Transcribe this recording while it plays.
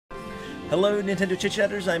Hello Nintendo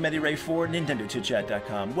Chit-Chatters, I'm EDDY RAY for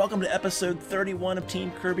NintendoChitChat.com. Welcome to episode 31 of Team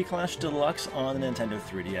Kirby Clash Deluxe on the Nintendo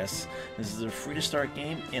 3DS. This is a free-to-start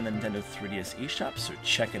game in the Nintendo 3DS eShop, so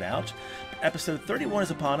check it out. Episode 31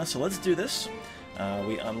 is upon us, so let's do this.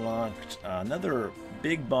 We unlocked another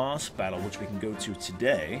big boss battle, which we can go to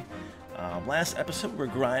today. Last episode, we're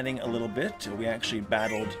grinding a little bit. We actually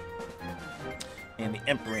battled in the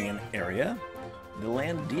Empyrean area. The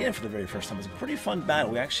land of DN for the very first time. It was a pretty fun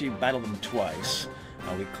battle. We actually battled them twice.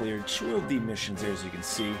 We cleared 2 of the missions there, as you can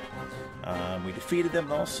see. We defeated them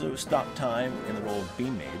and also stopped time in the role of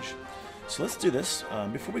Beam Mage. So let's do this.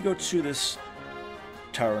 Before we go to this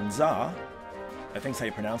Taranza, I think is how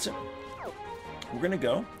you pronounce it, we're going to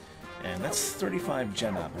go, and that's 35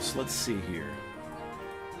 gem apples. So let's see here.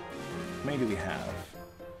 How many do we have?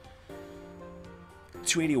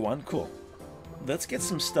 281. Cool. Let's get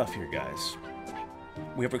some stuff here, guys.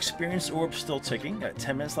 We have experience orbs still ticking. Got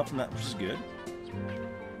 10 minutes left on that, which is good.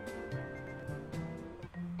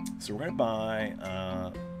 So we're going to buy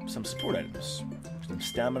some support items. Some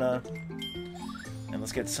stamina. And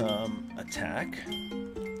let's get some attack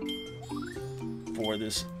for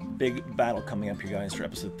this big battle coming up here, guys, for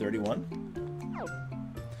episode 31.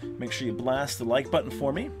 Make sure you blast the like button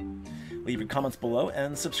for me. Leave your comments below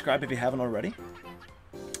and subscribe if you haven't already.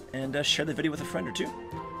 And share the video with a friend or two.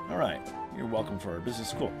 Alright. You're welcome for our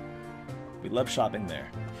business. Cool. We love shopping there.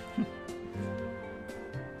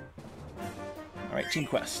 Alright, Team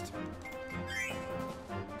Quest.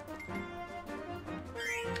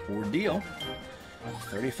 Ordeal.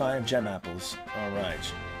 35 gem apples.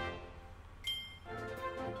 Alright.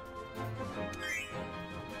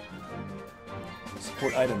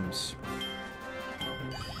 Support items.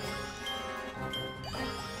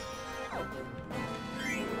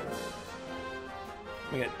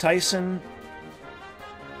 We got Tyson,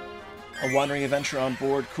 a wandering adventurer on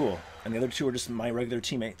board, cool. And the other 2 are just my regular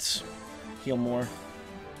teammates. Heal more.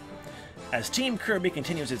 As Team Kirby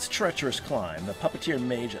continues its treacherous climb, the puppeteer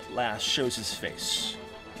mage at last shows his face.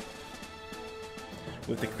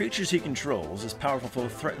 With the creatures he controls, his powerful foe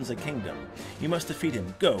threatens a kingdom. You must defeat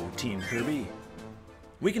him. Go, Team Kirby.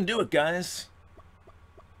 We can do it, guys.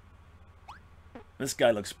 This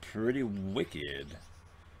guy looks pretty wicked.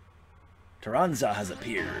 Taranza has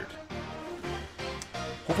appeared.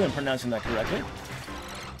 Hopefully I'm pronouncing that correctly.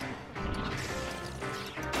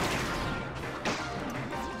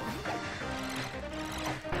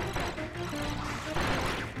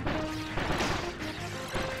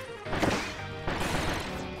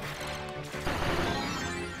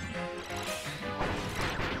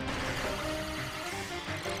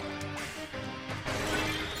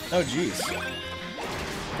 Oh jeez.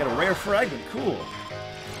 Got a rare fragment, cool.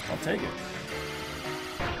 I'll take it.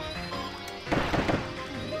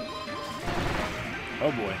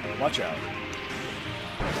 Oh boy, watch out.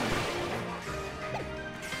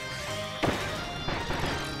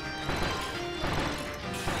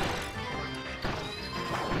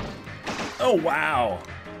 Oh wow!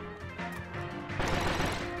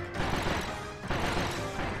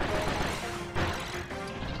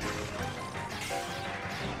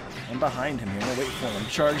 I'm behind him here. I'm gonna wait for him. I'm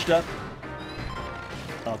charged up.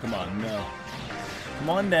 Oh, come on, no. Come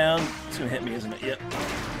on down. It's gonna hit me, isn't it? Yep.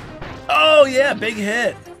 Oh yeah, big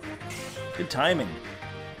hit. Good timing.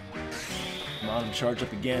 Come on, I'm charged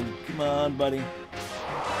up again. Come on, buddy.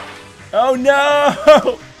 Oh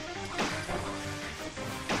no!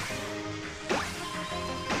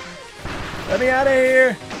 Let me out of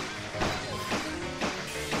here.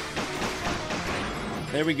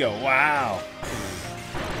 There we go. Wow.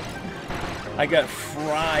 I got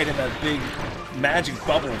fried in that big magic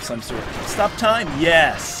bubble of some sort. Stop time?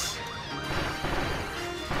 Yes.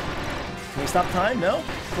 Can we stop time? No?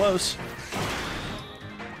 Close.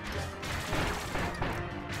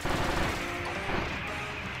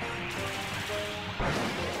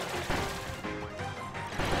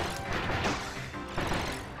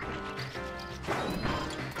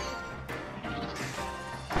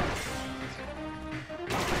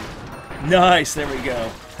 Nice, there we go.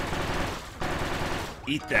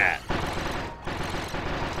 Eat that.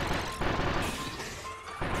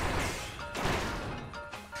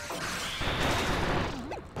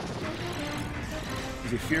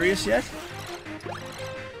 Is he furious yet?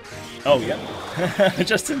 Oh, yeah.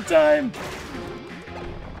 Just in time.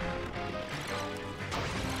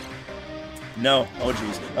 No. Oh,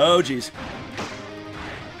 jeez. Oh, jeez.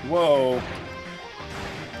 Whoa.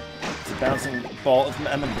 It's a bouncing ball of...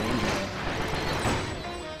 I'm in danger.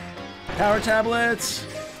 Power tablets!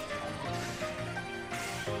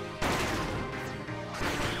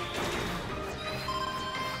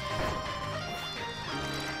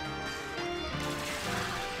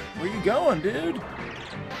 Where you going, dude?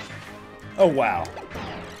 Oh, wow.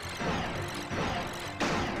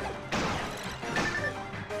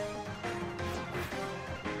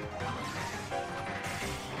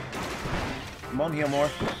 Come on, heal more.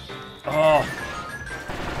 Oh.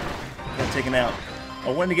 Got taken out.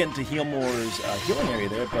 I wanted to get into Healmore's healing area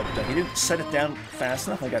there, but he didn't set it down fast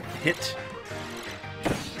enough. I got hit.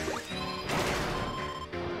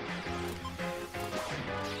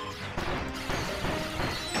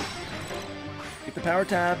 Get the power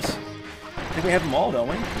tabs. I think we have them all, don't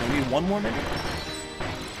we? Maybe one more, maybe?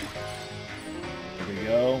 There we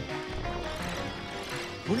go.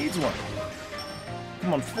 Who needs one?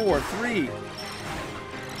 Come on, 4, 3.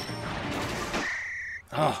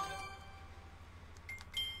 Ah.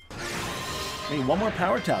 I need one more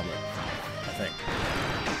power tablet, I think.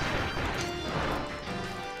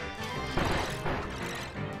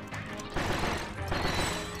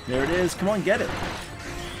 There it is. Come on, get it.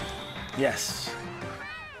 Yes.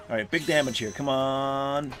 Alright, big damage here. Come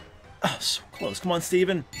on. Oh, so close. Come on,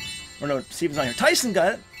 Steven. Or no, Steven's not here. Tyson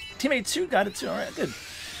got it. Teammate 2 got it too. Alright, good.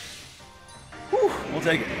 Whew, we'll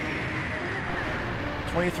take it.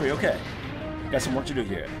 23, okay. Got some work to do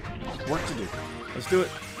here. Work to do. Let's do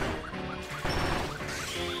it.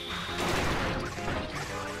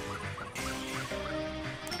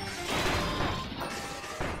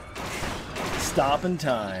 Stop in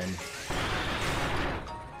time.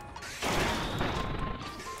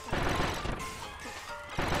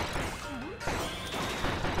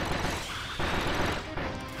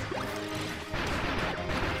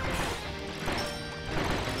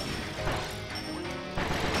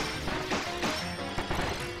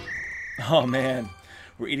 Oh man,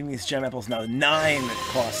 we're eating these gem apples now. 9 it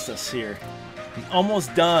costs us here. I'm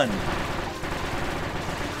almost done.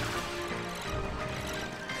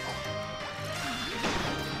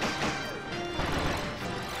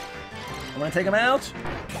 I'm gonna take him out.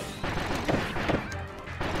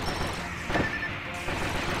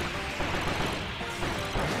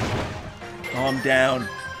 Oh, I'm down.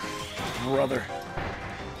 Brother.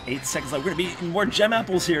 8 seconds left. We're gonna be eating more gem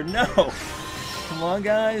apples here. No! Come on,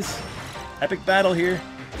 guys. Epic battle here.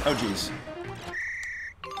 Oh, jeez.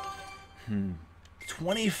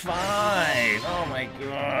 25! Oh my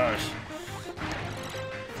gosh.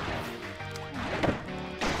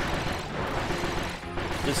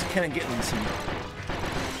 Just kind of getting some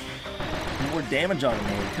more damage on him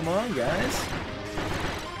here. Come on, guys.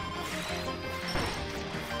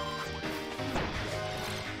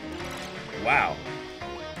 Wow.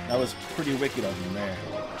 That was pretty wicked of him there.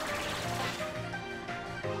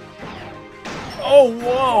 Oh,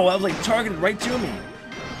 whoa! That was like targeted right to me.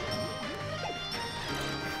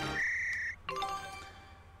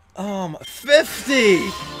 50!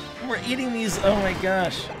 We're eating these. Oh my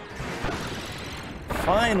gosh.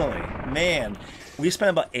 Finally. Man. We spent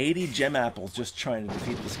about 80 gem apples just trying to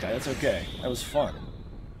defeat this guy. That's okay. That was fun.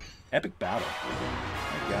 Epic battle. Oh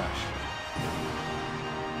my gosh.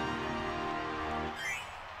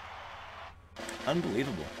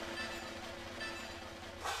 Unbelievable.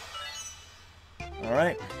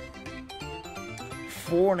 Alright.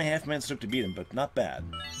 4.5 minutes took to beat him, but not bad.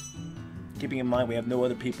 Keeping in mind we have no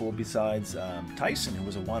other people besides Tyson, who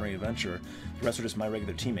was a wandering adventurer. The rest are just my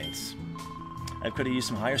regular teammates. I could have used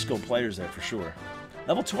some higher skilled players there for sure.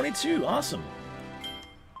 Level 22, awesome.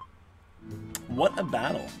 What a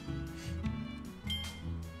battle.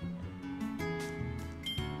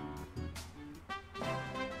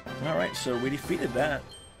 Alright, so we defeated that.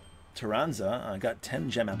 Taranza got 10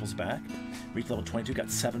 gem apples back. Reached level 22, got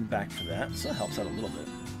 7 back for that, so that helps out a little bit.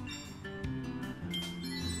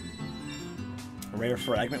 A rare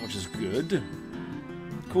fragment, which is good.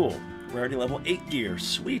 Cool. Rarity level 8 gear,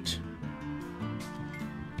 sweet.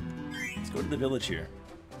 Let's go to the village here.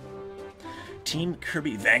 Team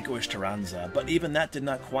Kirby vanquished Taranza, but even that did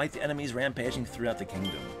not quiet the enemies rampaging throughout the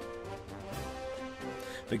kingdom.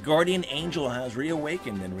 The guardian angel has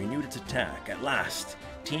reawakened and renewed its attack. At last,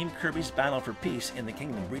 Team Kirby's battle for peace in the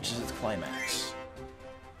kingdom reaches its climax.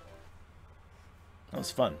 That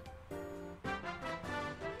was fun.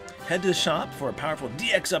 Head to the shop for a powerful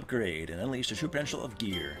DX upgrade and unleash the true potential of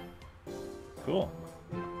gear. Cool.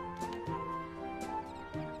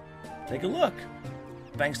 Take a look.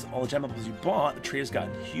 Thanks to all the gem apples you bought, the tree has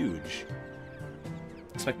gotten huge.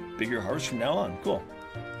 Expect bigger harvests from now on. Cool.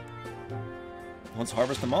 Let's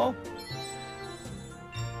harvest them all.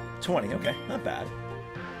 20, okay, not bad.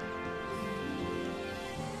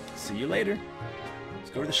 See you later.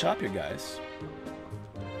 Let's go to the shop here, guys.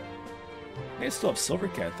 They still have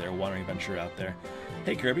Silvercat there, wandering adventurer out there.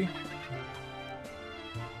 Hey, Kirby.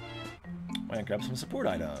 Why not grab some support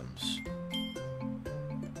items?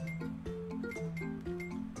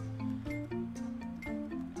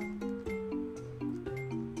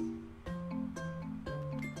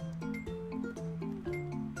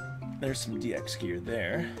 there's some DX gear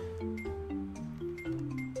there.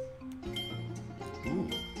 Ooh.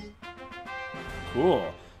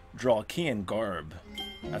 Cool. Draw key and garb.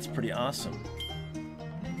 That's pretty awesome.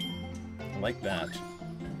 I like that.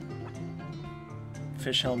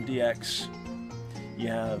 Fish Helm DX. You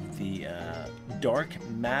have the Dark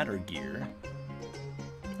Matter gear.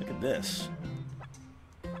 Look at this.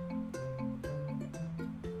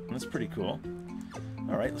 That's pretty cool.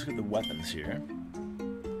 Alright, let's get the weapons here.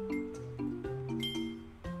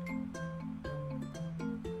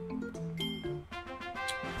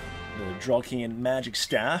 The Draw Key and Magic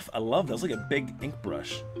Staff. I love that. It's like a big ink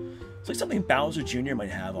brush. It's like something Bowser Jr. might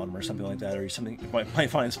have on him or something like that, or something you might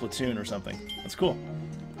find in Splatoon or something. That's cool.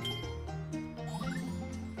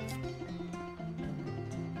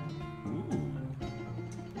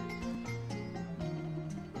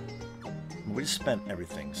 We just spent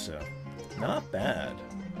everything, so not bad.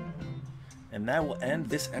 And that will end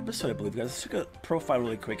this episode, I believe, guys. Let's look at a profile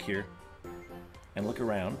really quick here and look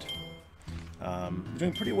around. We're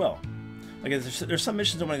doing pretty well. Like, there's some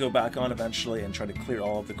missions I want to go back on eventually and try to clear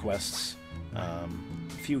all of the quests. A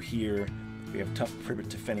few here. We have Tough Privet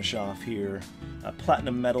to finish off here.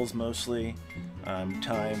 Platinum medals mostly.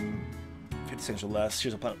 Time 50 seconds or less.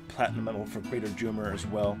 Here's a platinum medal for Greater Doomer as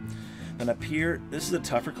well. Then up here, this is the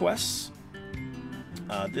tougher quests.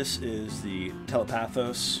 This is the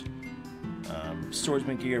Telepathos,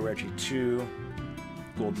 Swordsman gear, Rare G2,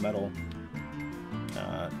 Gold Medal,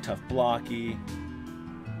 Tough Blocky,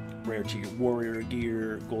 Rare G Warrior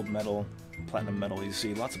gear, Gold Medal, Platinum Medal. You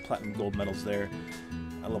see lots of Platinum Gold Medals there,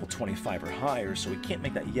 level 25 or higher, so we can't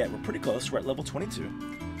make that yet. We're pretty close. We're at level 22.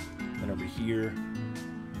 Then over here,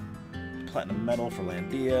 Platinum Medal for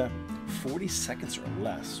Landia, 40 seconds or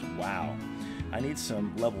less. Wow. I need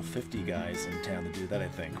some level 50 guys in town to do that, I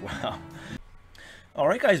think. Wow.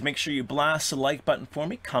 Alright guys, make sure you blast the like button for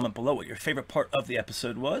me, comment below what your favorite part of the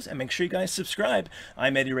episode was, and make sure you guys subscribe.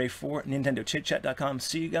 I'm EDDY RAY for NintendoChitChat.com.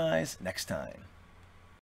 See you guys next time.